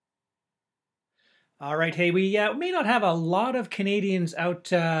All right. Hey, we may not have a lot of Canadians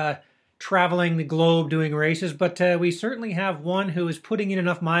out traveling the globe doing races, but we certainly have one who is putting in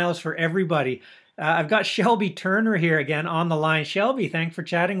enough miles for everybody. I've got Shelby Turner here again on the line. Shelby, thanks for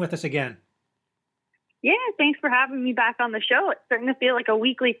chatting with us again. Yeah, thanks for having me back on the show. It's starting to feel like a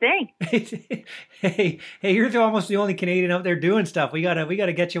weekly thing. hey, you're almost the only Canadian out there doing stuff. We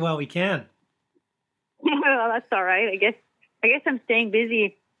gotta get you while we can. Well, that's all right. I guess I'm staying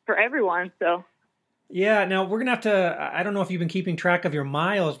busy for everyone. So Yeah. Now we're gonna have to. I don't know if you've been keeping track of your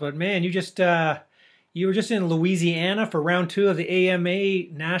miles, but man, you were just in Louisiana for round two of the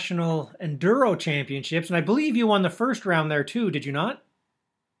AMA National Enduro Championships, and I believe you won the first round there too. Did you not?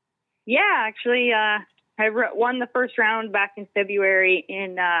 yeah, actually, won the first round back in February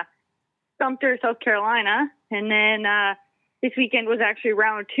in Sumter, South Carolina, and then this weekend was actually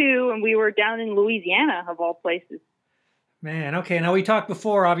round two, and we were down in Louisiana of all places. Man, okay. Now we talked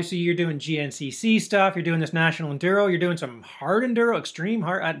before. Obviously, you're doing GNCC stuff. You're doing this national enduro. You're doing some hard enduro, extreme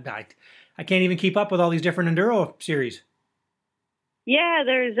hard. I can't even keep up with all these different enduro series. Yeah,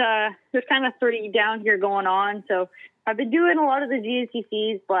 there's kind of 30 down here going on. So I've been doing a lot of the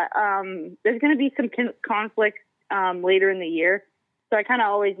GNCCs, but there's going to be some conflicts later in the year. So I kind of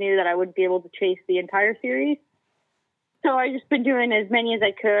always knew that I wouldn't be able to chase the entire series. So I just been doing as many as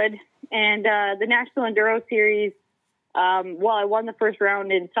I could. And the National Enduro Series, well, I won the first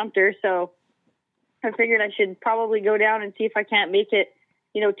round in Sumter, so I figured I should probably go down and see if I can't make it,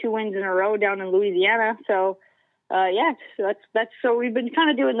 2 wins in a row down in Louisiana. So, yeah, so we've been kind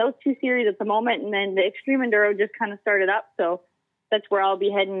of doing those two series at the moment, and then the Extreme Enduro just kind of started up. So that's where I'll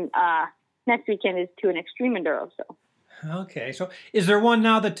be heading next weekend is to an Extreme Enduro. So. Okay, so is there one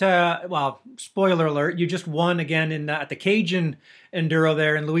now that, well, spoiler alert, you just won again at the Cajun Enduro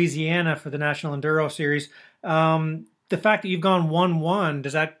there in Louisiana for the National Enduro Series. The fact that you've gone 1-1,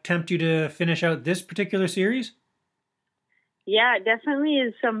 does that tempt you to finish out this particular series? Yeah, it definitely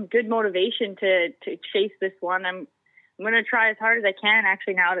is some good motivation to chase this one. I'm going to try as hard as I can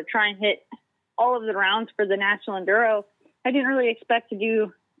actually now to try and hit all of the rounds for the National Enduro. I didn't really expect to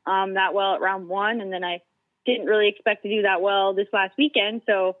do that well at round one, and then I didn't really expect to do that well this last weekend.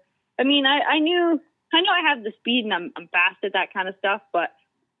 So, I mean, I knew I have the speed and I'm fast at that kind of stuff, but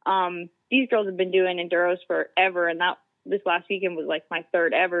these girls have been doing enduros forever, and this last weekend was like my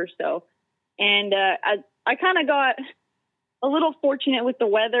third ever. So, and I kind of got a little fortunate with the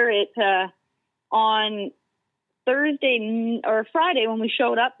weather. It on Thursday or Friday when we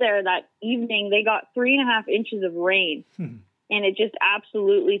showed up there that evening, they got 3.5 inches of rain, and it just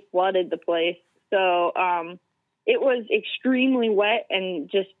absolutely flooded the place. So it was extremely wet and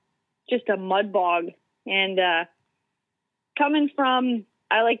just a mud bog. And coming from,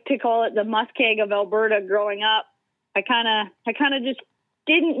 I like to call it the muskeg of Alberta growing up, I kind of just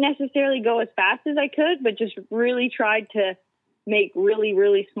didn't necessarily go as fast as I could, but just really tried to make really,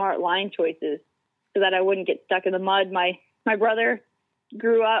 really smart line choices so that I wouldn't get stuck in the mud. My brother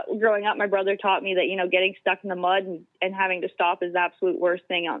growing up, my brother taught me that, getting stuck in the mud and having to stop is the absolute worst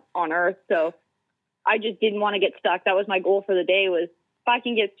thing on earth. So I just didn't want to get stuck. That was my goal for the day, was if I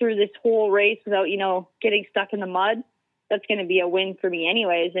can get through this whole race without, getting stuck in the mud, that's going to be a win for me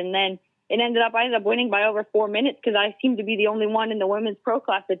anyways. And then I ended up winning by over 4 minutes because I seemed to be the only one in the women's pro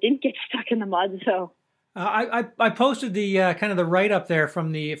class that didn't get stuck in the mud. So I posted the kind of the write up there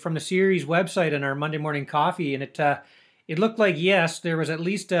from the series website in our Monday morning coffee, and it looked like, yes, there was at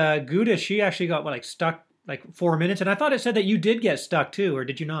least Guda. She actually got stuck 4 minutes, and I thought it said that you did get stuck too, or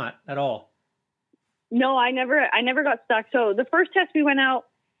did you not at all? No, I never got stuck. So the first test we went out,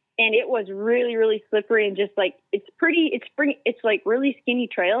 and it was really, really slippery and just it's really skinny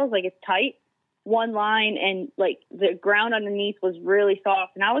trails, it's tight, one line, and the ground underneath was really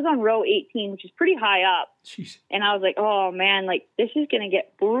soft. And I was on row 18, which is pretty high up. Jeez. And I was like, oh man, this is going to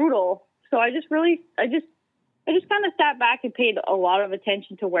get brutal. So I just kind of sat back and paid a lot of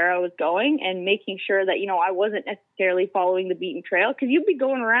attention to where I was going and making sure that, I wasn't necessarily following the beaten trail. Cause you'd be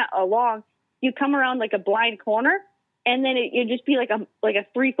going along, you come around like a blind corner, and then it'd just be like a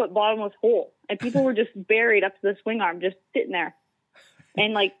 3-foot bottomless hole, and people were just buried up to the swing arm, just sitting there.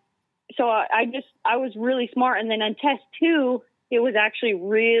 And so I was really smart. And then on test 2, it was actually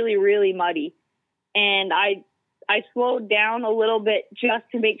really, really muddy, and I slowed down a little bit just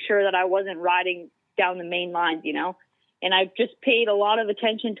to make sure that I wasn't riding down the main lines, and I just paid a lot of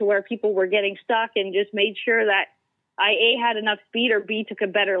attention to where people were getting stuck and just made sure that I A, had enough speed, or B, took a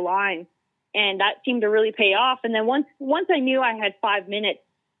better line. And that seemed to really pay off. And then once I knew I had 5 minutes,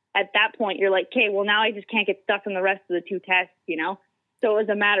 at that point, you're like, okay, well, now I just can't get stuck in the rest of the 2 tests, So it was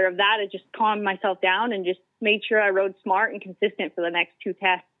a matter of that. I just calmed myself down and just made sure I rode smart and consistent for the next 2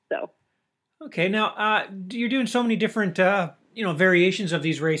 tests. So. Okay, now you're doing so many different variations of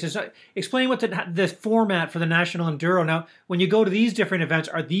these races. Explain what the format for the National Enduro. Now, when you go to these different events,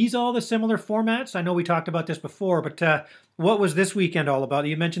 are these all the similar formats? I know we talked about this before, but what was this weekend all about?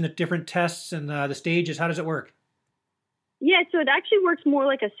 You mentioned the different tests and the stages. How does it work? Yeah, so it actually works more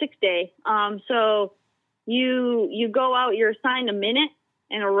like a 6-day. So you go out, you're assigned a minute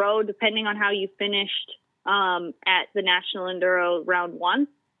in a row, depending on how you finished at the National Enduro round 1.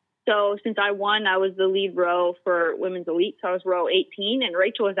 So since I won, I was the lead row for women's elite. So I was row 18, and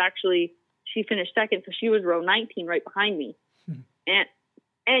Rachel was she finished second. So she was row 19 right behind me.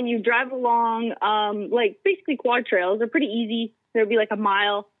 And you drive along, like basically quad trails. They're pretty easy. There'll be like a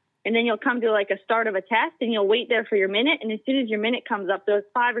mile, and then you'll come to like a start of a test, and you'll wait there for your minute. And as soon as your minute comes up, there's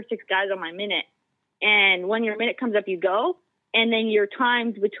 5 or 6 guys on my minute. And when your minute comes up, you go, and then you're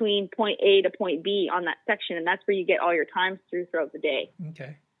timed between point A to point B on that section. And that's where you get all your times throughout the day.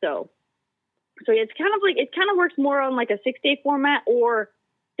 Okay. So it's kind of like, it kind of works more on like a 6-day format, or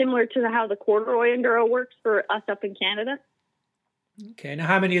similar to how the corduroy enduro works for us up in Canada. Okay. Now,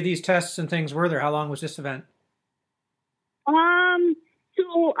 how many of these tests and things were there? How long was this event?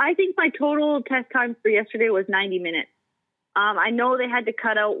 So I think my total test time for yesterday was 90 minutes. I know they had to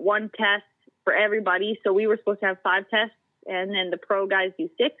cut out 1 test for everybody. So we were supposed to have 5 tests, and then the pro guys do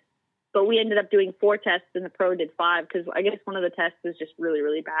 6. But we ended up doing 4 tests, and the pro did 5 because I guess one of the tests was just really,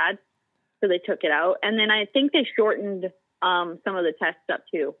 really bad. So they took it out. And then I think they shortened some of the tests up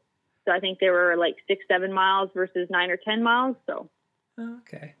too. So I think they were like 6-7 miles versus 9 or 10 miles. So.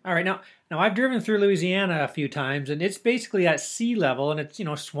 Okay. All right. Now I've driven through Louisiana a few times, and it's basically at sea level, and it's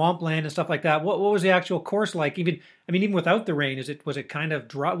swampland and stuff like that. What was the actual course like? Even without the rain, was it kind of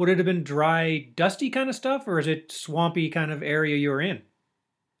dry? Would it have been dry, dusty kind of stuff, or is it swampy kind of area you were in?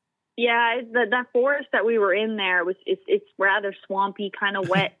 Yeah, the forest that we were in there it's rather swampy, kind of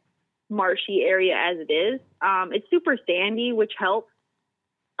wet, marshy area as it is. It's super sandy, which helps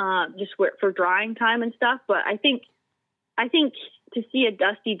just for drying time and stuff. But I think to see a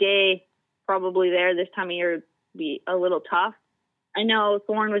dusty day probably there this time of year would be a little tough. I know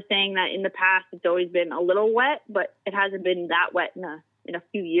Thorne was saying that in the past it's always been a little wet, but it hasn't been that wet in a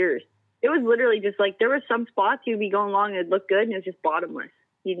few years. It was literally just like there were some spots you'd be going along and it'd look good, and it was just bottomless.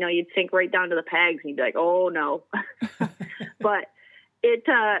 You'd sink right down to the pegs, and you'd be like, oh no. But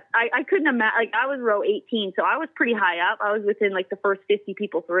I couldn't imagine, like I was row 18, so I was pretty high up. I was within like the first 50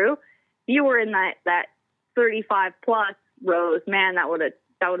 people through. You were in that 35 plus rows, man, that would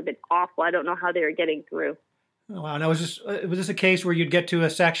have been awful. I don't know how they were getting through. Oh, wow. Now, was this a case where you'd get to a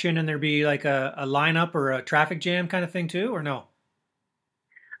section and there'd be like a lineup or a traffic jam kind of thing too, or no?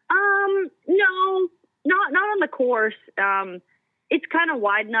 No, not on the course. It's kind of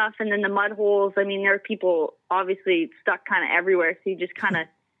wide enough, and then the mud holes, I mean, there are people obviously stuck kind of everywhere, so you just kind of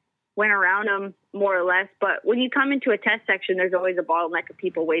went around them more or less. But when you come into a test section, there's always a bottleneck of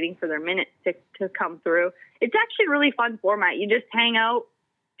people waiting for their minutes to come through. It's actually a really fun format. You just hang out,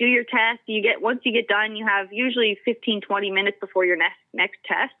 do your test. Once you get done, you have usually 15, 20 minutes before your next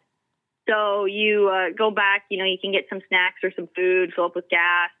test. So you go back, you can get some snacks or some food, fill up with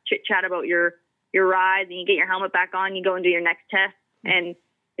gas, chit chat about your ride, and you get your helmet back on, you go and do your next test. And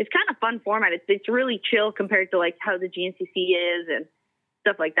it's kind of fun format. It's really chill compared to like how the GNCC is and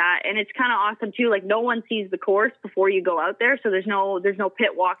stuff like that. And it's kind of awesome too. Like no one sees the course before you go out there. So there's no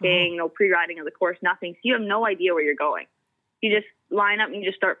pit walking, no pre-riding of the course, nothing. So you have no idea where you're going. You just line up and you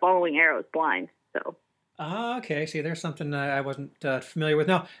just start following arrows blind. So. Okay. See, there's something I wasn't familiar with.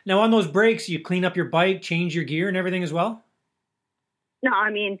 Now on those breaks, you clean up your bike, change your gear and everything as well? No,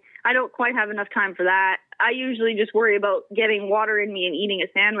 I mean, I don't quite have enough time for that. I usually just worry about getting water in me and eating a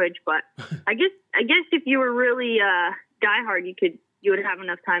sandwich. But I guess if you were really diehard, you would have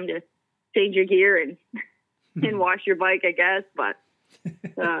enough time to change your gear and wash your bike, I guess. But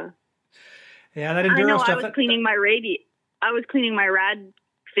yeah, that enduro stuff. I was cleaning my rad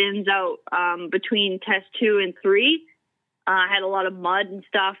fins out between test 2 and 3. I had a lot of mud and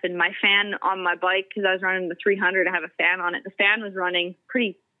stuff, and my fan on my bike, because I was running the 300, I have a fan on it. The fan was running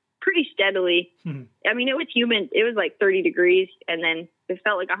pretty steadily. I mean, it was humid. It was like 30 degrees, and then it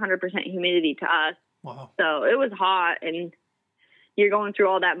felt like 100% humidity to us. Wow. So it was hot, and you're going through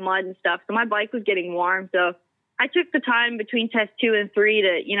all that mud and stuff. So my bike was getting warm. So I took the time between test 2 and 3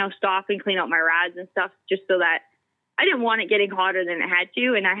 to, stop and clean out my rads and stuff, just so that I didn't want it getting hotter than it had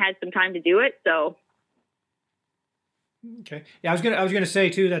to, and I had some time to do it. So. Okay. Yeah, I was gonna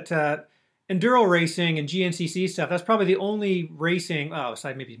say too that enduro racing and GNCC stuff, that's probably the only racing,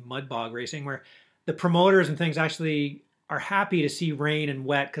 aside maybe mud bog racing, where the promoters and things actually are happy to see rain and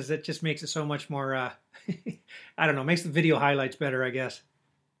wet, because it just makes it so much more. I don't know, makes the video highlights better, I guess.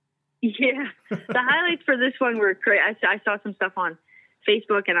 Yeah, the highlights for this one were great. I saw some stuff on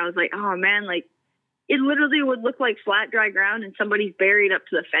Facebook, and I was like, oh man, like it literally would look like flat, dry ground, and somebody's buried up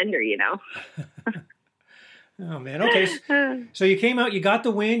to the fender, you know. Oh man. Okay. So you came out, you got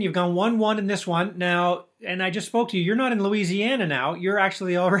the win. You've gone 1-1 in this one now, and I just spoke to you. You're not in Louisiana now. You're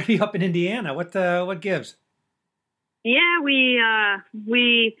actually already up in Indiana. What gives? Yeah, we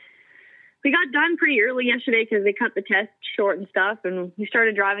got done pretty early yesterday because they cut the test short and stuff, and we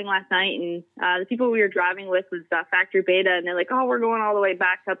started driving last night. And the people we were driving with was Factory Beta, and they're like, "Oh, we're going all the way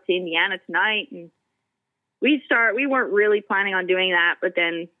back up to Indiana tonight." And we weren't really planning on doing that, but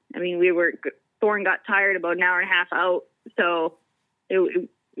then I mean, Thorne got tired about an hour and a half out, so it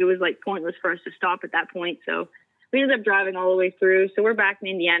was like pointless for us to stop at that point. So we ended up driving all the way through. So we're back in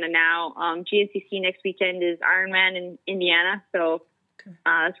Indiana now. GNCC next weekend is Ironman in Indiana, so.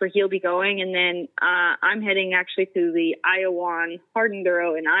 That's where he'll be going. And then I'm heading actually to the Iowa Hard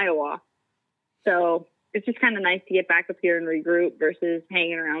Enduro in Iowa. So it's just kind of nice to get back up here and regroup versus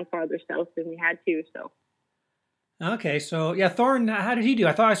hanging around farther south than we had to. So. Okay. So yeah, Thorne, how did he do?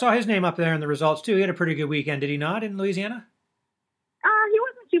 I thought I saw his name up there in the results too. He had a pretty good weekend, did he not, in Louisiana? He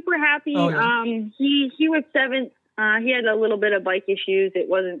wasn't super happy. Oh, he was seventh. He had a little bit of bike issues. It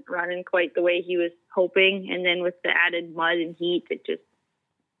wasn't running quite the way he was hoping. And then with the added mud and heat, it just,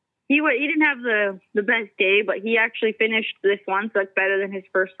 he didn't have the best day, but he actually finished this one, so that's better than his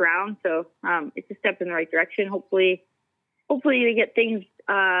first round. So it's a step in the right direction. Hopefully to get things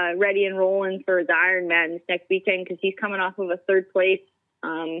ready and rolling for the Ironman this next weekend, because he's coming off of a third place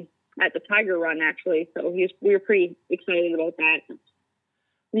at the Tiger Run, actually. So we were pretty excited about that.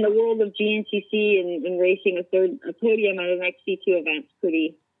 In the world of GNCC and racing a podium at an XC2 event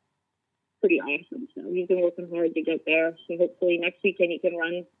is pretty awesome. So he's been working hard to get there. So hopefully next weekend he can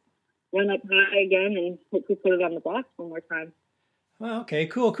run up high again and hopefully put it on the box one more time. Well, okay,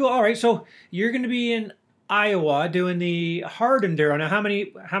 cool. All right, so you're going to be in Iowa doing the hard enduro. Now, how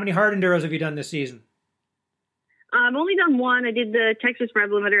many hard enduros have you done this season? I've only done one. I did the Texas Rev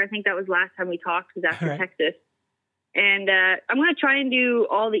Limiter. I think that was last time we talked, was after Texas. And I'm going to try and do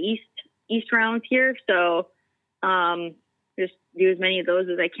all the east rounds here. So just do as many of those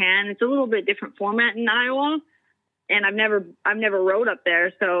as I can. It's a little bit different format in Iowa, and I've never rode up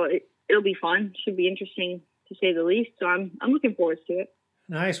there, so it'll be fun. Should be interesting to say the least. So I'm looking forward to it.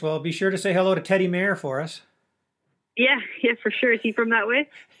 Nice. Well, be sure to say hello to Teddy Mayer for us. Yeah, for sure. Is he from that way?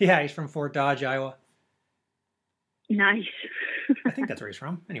 Yeah, he's from Fort Dodge, Iowa. Nice. I think that's where he's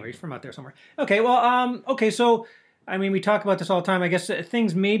from. Anyway, he's from out there somewhere. Okay, well, so, I mean, we talk about this all the time. I guess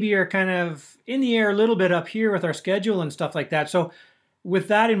things maybe are kind of in the air a little bit up here with our schedule and stuff like that. So with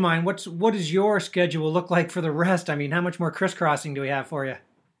that in mind, what does your schedule look like for the rest? I mean, how much more crisscrossing do we have for you?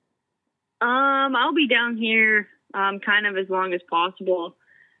 I'll be down here kind of as long as possible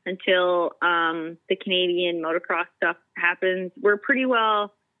until the Canadian motocross stuff happens. We're pretty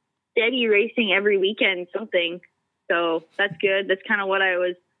well steady racing every weekend, something. So that's good. That's kind of what I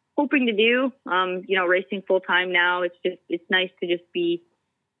was hoping to do. Racing full time now. It's nice to just be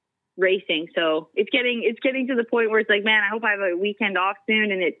racing. So it's getting to the point where it's like, man, I hope I have a weekend off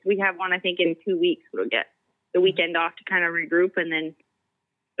soon. And we have one, I think, in 2 weeks. We'll get the weekend off to kind of regroup, and then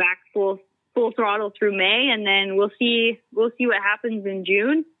back full throttle through May, and then we'll see what happens in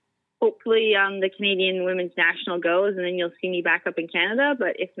June. Hopefully, the Canadian Women's National goes, and then you'll see me back up in Canada.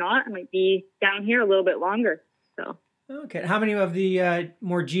 But if not, I might be down here a little bit longer. So. Okay. How many of the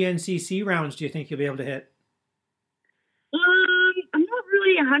more GNCC rounds do you think you'll be able to hit? I'm not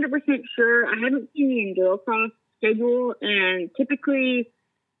really 100% sure. I haven't seen the Endurocross schedule, and typically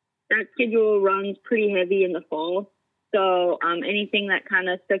that schedule runs pretty heavy in the fall. So anything that kind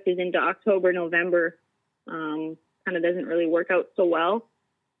of stretches into October, November kind of doesn't really work out so well,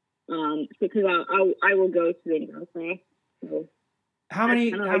 because I will go to the Endurocross. So how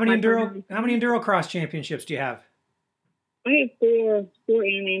many Endurocross championships do you have? I have four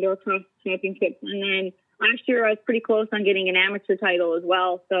anime Endurocross championships, and then last year I was pretty close on getting an amateur title as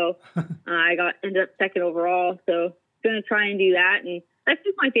well. So I ended up second overall. So going to try and do that, and that's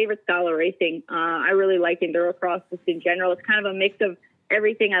just my favorite style of racing. I really like Endurocross just in general. It's kind of a mix of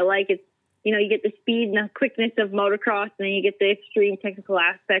everything I like. It's, you get the speed and the quickness of motocross, and then you get the extreme technical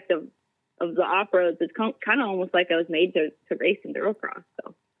aspect of the off-roads. It's kind of almost like I was made to race Endurocross.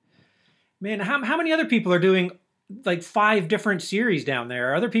 So, man, how many other people are doing like 5 different series down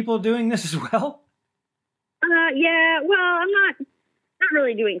there? Are other people doing this as well? Yeah, well, I'm not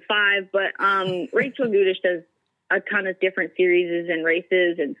really doing 5, but Rachel Gudish does a ton of different series and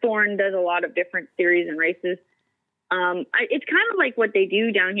races, and Thorne does a lot of different series and races. It's kind of like what they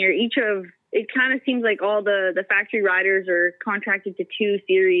do down here. It kind of seems like all the factory riders are contracted to 2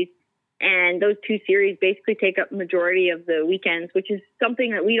 series, And those two series basically take up majority of the weekends, which is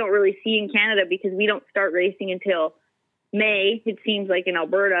something that we don't really see in Canada because we don't start racing until May, it seems like, in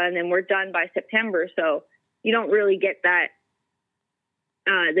Alberta, and then we're done by September. So you don't really get that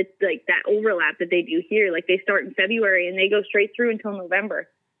that overlap that they do here. Like, they start in February and they go straight through until November.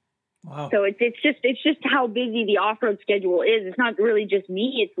 Wow. So it's just how busy the off-road schedule is. It's not really just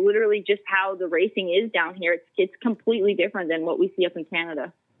me. It's literally just how the racing is down here. It's completely different than what we see up in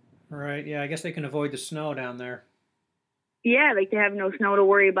Canada. Right. Yeah. I guess they can avoid the snow down there. Yeah. Like, they have no snow to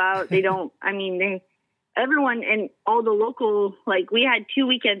worry about. They don't, I mean, everyone and all the local, like, we had 2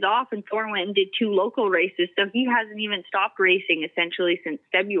 weekends off and Thorne went and did 2 local races. So he hasn't even stopped racing essentially since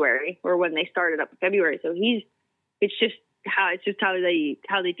February, or when they started up in February. So it's just how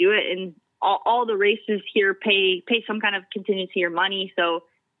they do it. And all the races here pay some kind of contingency or money. So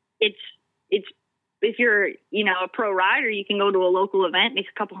it's, if you're, a pro rider, you can go to a local event, makes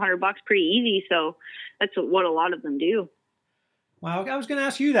a couple $100 pretty easy. So that's what a lot of them do. Well, I was going to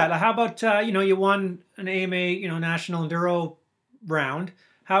ask you that. How about, you won an AMA, National Enduro round.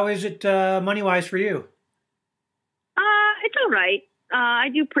 How is it money-wise for you? It's all right. I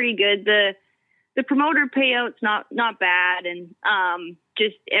do pretty good. The promoter payout's not bad, and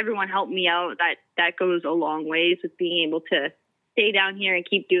just everyone helped me out. That goes a long ways with being able to stay down here and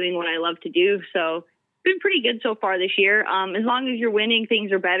keep doing what I love to do. So it's been pretty good so far this year. As long as you're winning,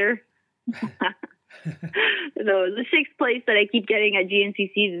 things are better. So the 6th place that I keep getting at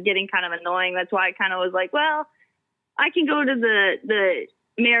GNCCs is getting kind of annoying. That's why I kind of was like, well, I can go to the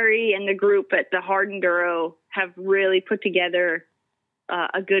Mary and the group at the Hard Enduro have really put together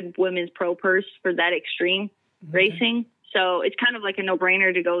a good women's pro purse for that extreme racing. So it's kind of like a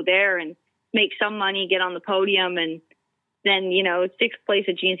no-brainer to go there and make some money, get on the podium, and then, 6th place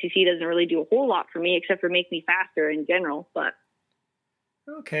at GNCC doesn't really do a whole lot for me except for make me faster in general. But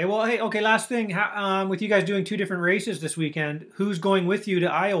okay, well, last thing, with you guys doing 2 different races this weekend, who's going with you to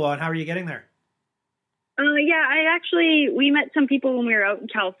Iowa and how are you getting there? We met some people when we were out in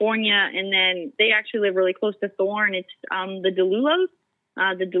California, and then they actually live really close to Thorne. It's the DeLulos,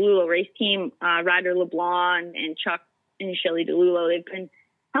 the DeLulo race team, Ryder LeBlanc and Chuck and Shelly DeLulo. They've been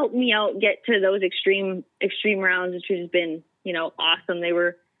helping me out get to those extreme rounds, which has been, awesome. They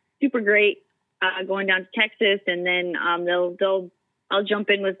were super great going down to Texas, and then I'll jump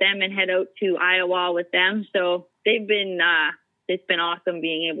in with them and head out to Iowa with them. So they've been, it's been awesome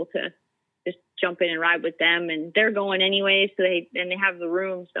being able to just jump in and ride with them, and they're going anyway. So they have the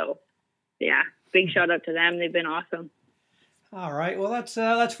room. So yeah, big shout out to them. They've been awesome. All right. Well, that's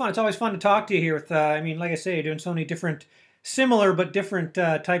fun. It's always fun to talk to you here with, like I say, you're doing so many similar but different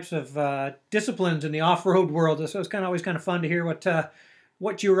types of disciplines in the off-road world. So it's always kind of fun to hear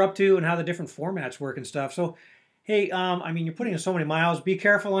what you were up to and how the different formats work and stuff. So, hey, you're putting in so many miles. Be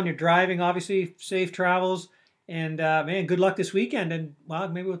careful on your driving, obviously. Safe travels. And, man, good luck this weekend. And, well,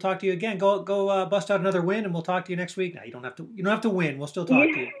 maybe we'll talk to you again. Go bust out another win, and we'll talk to you next week. No, you don't have to win. We'll still talk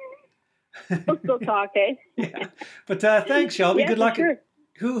to you. We'll still talk, eh? Yeah. But thanks, Shelby. Yeah, good luck. Sure.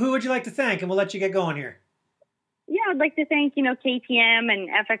 Who would you like to thank? And we'll let you get going here. Yeah, I'd like to thank, KTM and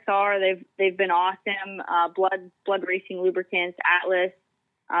FXR. They've been awesome. Blood Racing Lubricants, Atlas,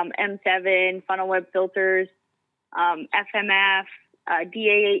 M7, Funnel Web Filters, FMF,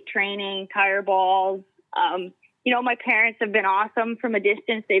 DA8 Training, Tire Balls. My parents have been awesome from a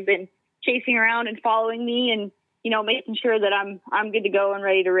distance. They've been chasing around and following me and, making sure that I'm good to go and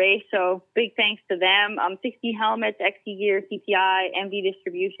ready to race. So big thanks to them. 60 Helmets, XT Gear, CPI, MV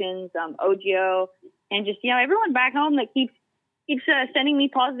Distributions, OGO, and just, everyone back home that keeps sending me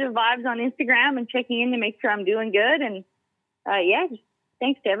positive vibes on Instagram and checking in to make sure I'm doing good. And just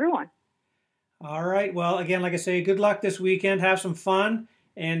thanks to everyone. All right. Well, again, like I say, good luck this weekend. Have some fun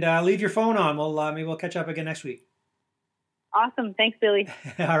and leave your phone on. Maybe we'll catch up again next week. Awesome. Thanks, Billy.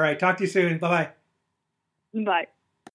 All right. Talk to you soon. Bye-bye. Bye.